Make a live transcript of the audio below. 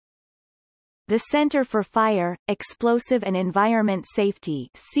the Center for Fire, Explosive and Environment Safety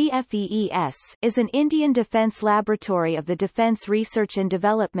 (CFEES) is an Indian defence laboratory of the Defence Research and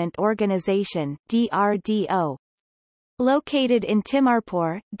Development Organisation (DRDO). Located in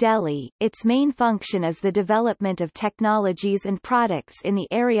Timarpur, Delhi, its main function is the development of technologies and products in the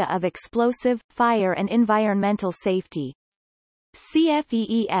area of explosive, fire and environmental safety.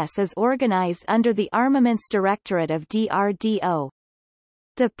 CFEES is organized under the Armaments Directorate of DRDO.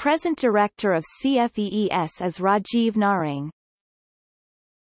 The present director of CFEES is Rajiv Narang.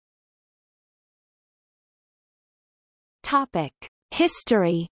 Topic: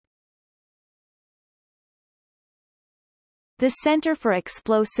 History. The Center for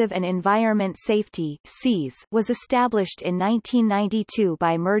Explosive and Environment Safety (CES) was established in 1992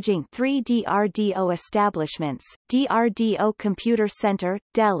 by merging three DRDO establishments: DRDO Computer Center,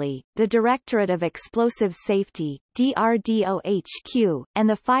 Delhi, the Directorate of Explosive Safety, DRDO HQ, and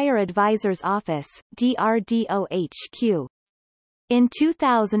the Fire Advisor's Office, DRDO HQ. In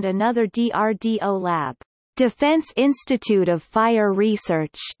 2000 another DRDO lab, Defense Institute of Fire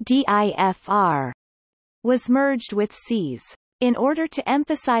Research (DIFR), was merged with CES. In order to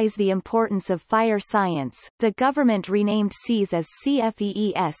emphasize the importance of fire science, the government renamed CES as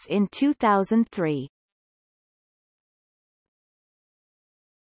CFEES in 2003.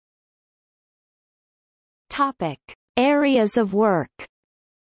 Topic: Areas of work.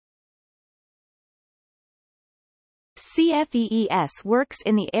 CFEES works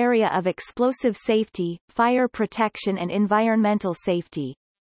in the area of explosive safety, fire protection and environmental safety.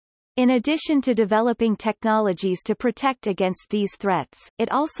 In addition to developing technologies to protect against these threats,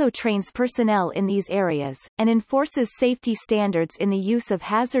 it also trains personnel in these areas, and enforces safety standards in the use of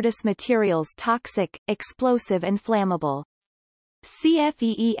hazardous materials toxic, explosive and flammable.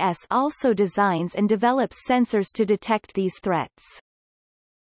 CFEES also designs and develops sensors to detect these threats.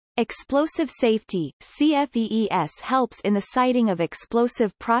 Explosive safety. CFEES helps in the siting of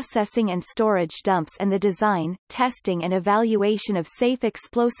explosive processing and storage dumps and the design, testing and evaluation of safe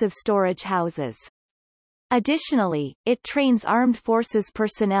explosive storage houses. Additionally, it trains armed forces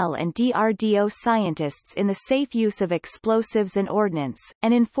personnel and DRDO scientists in the safe use of explosives and ordnance,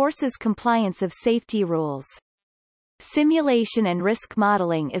 and enforces compliance of safety rules. Simulation and risk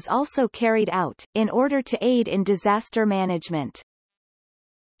modeling is also carried out, in order to aid in disaster management.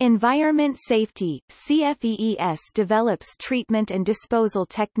 Environment safety. CFEES develops treatment and disposal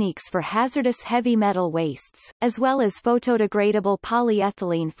techniques for hazardous heavy metal wastes, as well as photodegradable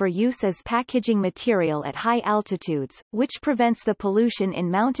polyethylene for use as packaging material at high altitudes, which prevents the pollution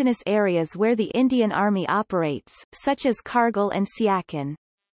in mountainous areas where the Indian Army operates, such as Kargil and Siachen.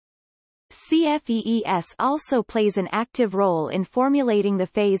 CFEES also plays an active role in formulating the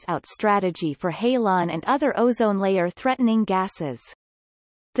phase-out strategy for halon and other ozone layer-threatening gases.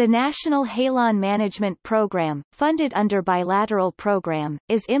 The National Halon Management Program, funded under Bilateral Program,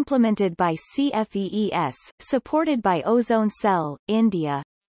 is implemented by CFEES, supported by Ozone Cell, India.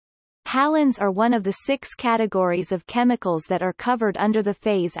 Halons are one of the 6 categories of chemicals that are covered under the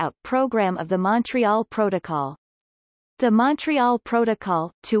phase-out program of the Montreal Protocol. The Montreal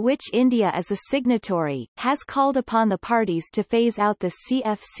Protocol, to which India is a signatory, has called upon the parties to phase out the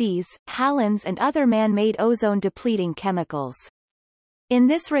CFCs, halons and other man-made ozone-depleting chemicals. In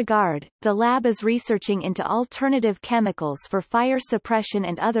this regard, the lab is researching into alternative chemicals for fire suppression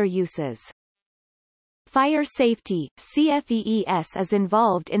and other uses. Fire safety. CFEES is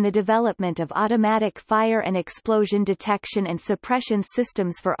involved in the development of automatic fire and explosion detection and suppression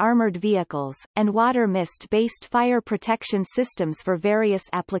systems for armored vehicles, and water mist-based fire protection systems for various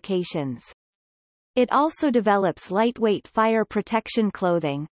applications. It also develops lightweight fire protection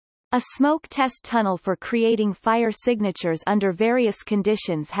clothing. A smoke test tunnel for creating fire signatures under various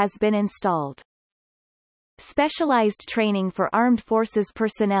conditions has been installed. Specialized training for armed forces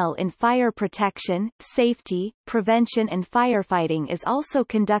personnel in fire protection, safety, prevention and firefighting is also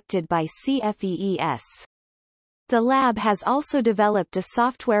conducted by CFEES. The lab has also developed a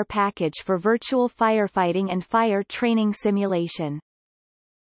software package for virtual firefighting and fire training simulation.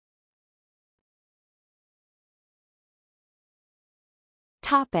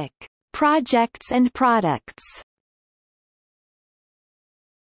 Topic: Projects and products.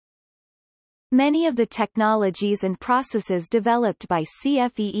 Many of the technologies and processes developed by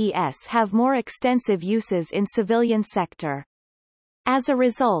CFEES have more extensive uses in civilian sector. As a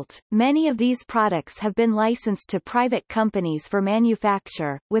result, many of these products have been licensed to private companies for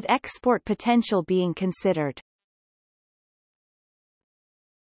manufacture, with export potential being considered.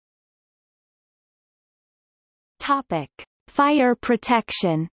 Topic: Fire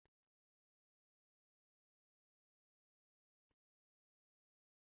protection.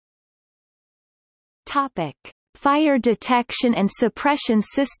 Topic: Fire detection and suppression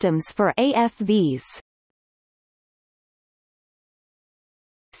systems for AFVs.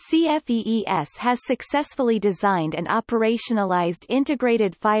 CFEES has successfully designed and operationalized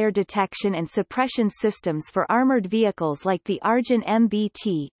integrated fire detection and suppression systems for armored vehicles like the Arjun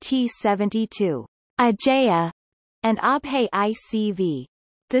MBT T-72, Ajaya, and Abhay ICV.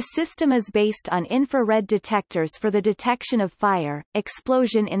 The system is based on infrared detectors for the detection of fire,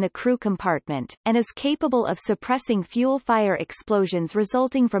 explosion in the crew compartment, and is capable of suppressing fuel fire explosions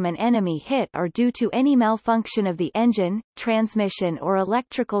resulting from an enemy hit or due to any malfunction of the engine, transmission or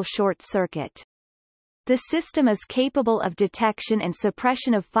electrical short circuit. The system is capable of detection and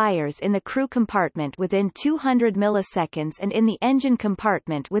suppression of fires in the crew compartment within 200 milliseconds and in the engine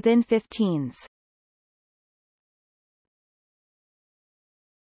compartment within 15s.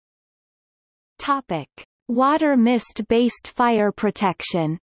 Topic: Water mist-based fire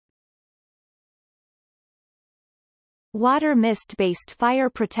protection. Water mist-based fire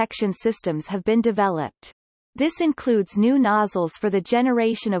protection systems have been developed. This includes new nozzles for the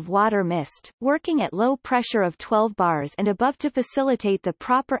generation of water mist, working at low pressure of 12 bars and above to facilitate the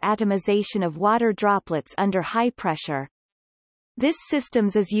proper atomization of water droplets under high pressure. This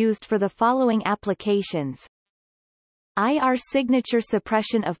systems is used for the following applications: IR signature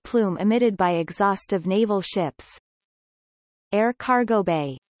suppression of plume emitted by exhaust of naval ships, air cargo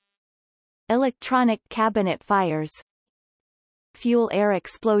bay, electronic cabinet fires, fuel air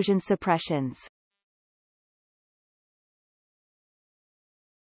explosion suppressions.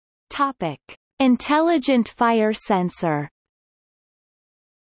 Topic: Intelligent fire sensor.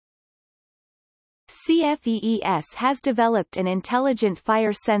 CFEES has developed an intelligent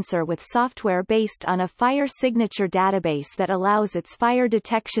fire sensor with software based on a fire signature database that allows its fire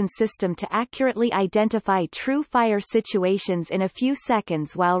detection system to accurately identify true fire situations in a few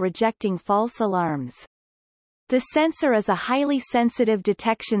seconds while rejecting false alarms. The sensor is a highly sensitive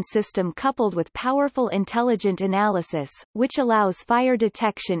detection system coupled with powerful intelligent analysis, which allows fire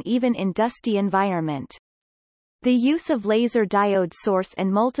detection even in dusty environment. The use of laser diode source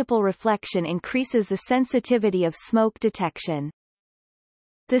and multiple reflection increases the sensitivity of smoke detection.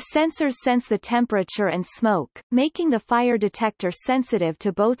 The sensors sense the temperature and smoke, making the fire detector sensitive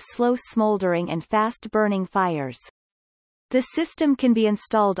to both slow smoldering and fast-burning fires. The system can be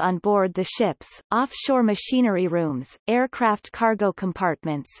installed on board the ships, offshore machinery rooms, aircraft cargo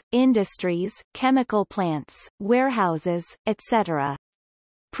compartments, industries, chemical plants, warehouses, etc.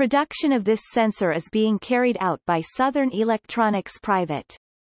 Production of this sensor is being carried out by Southern Electronics Private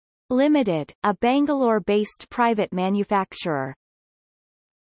Limited, a Bangalore-based private manufacturer.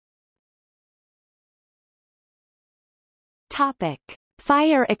 Topic: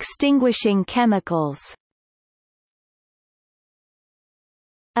 Fire extinguishing chemicals.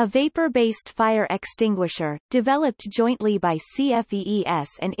 A vapor-based fire extinguisher, developed jointly by CFEES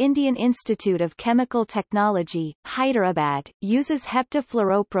and Indian Institute of Chemical Technology, Hyderabad, uses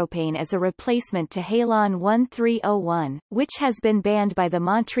heptafluoropropane as a replacement to Halon 1301, which has been banned by the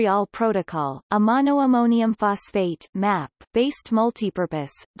Montreal Protocol. A monoammonium phosphate (MAP)-based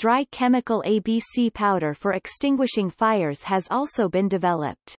multipurpose, dry chemical ABC powder for extinguishing fires has also been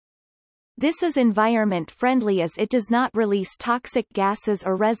developed. This is environment-friendly as it does not release toxic gases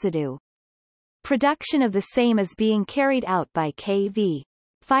or residue. Production of the same is being carried out by KV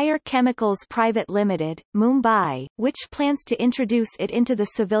Fire Chemicals Private Limited, Mumbai, which plans to introduce it into the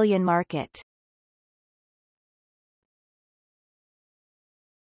civilian market.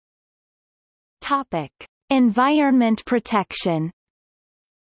 Topic: Environment protection.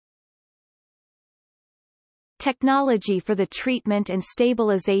 Technology for the treatment and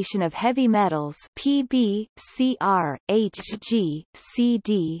stabilization of heavy metals (Pb, Cr, Hg,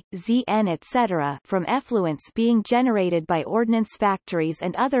 Cd, Zn etc.) from effluents being generated by ordnance factories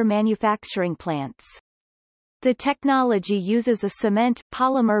and other manufacturing plants. The technology uses a cement,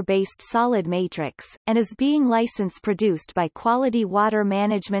 polymer-based solid matrix, and is being license-produced by Quality Water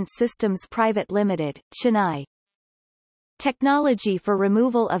Management Systems Private Limited, Chennai. Technology for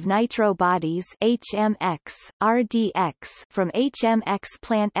removal of nitro bodies HMX, RDX from HMX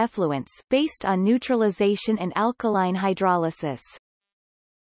plant effluents based on neutralization and alkaline hydrolysis.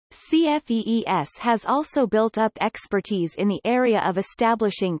 CFEES has also built up expertise in the area of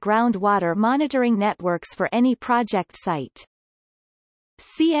establishing groundwater monitoring networks for any project site.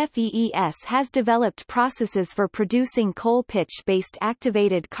 CFEES has developed processes for producing coal pitch-based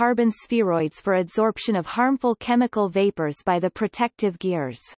activated carbon spheroids for adsorption of harmful chemical vapors by the protective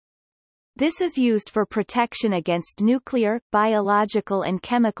gears. This is used for protection against nuclear, biological and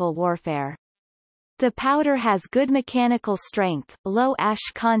chemical warfare. The powder has good mechanical strength, low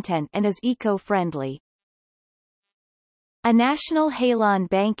ash content and is eco-friendly. A national halon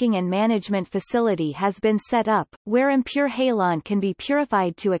banking and management facility has been set up, where impure halon can be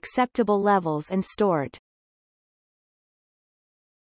purified to acceptable levels and stored.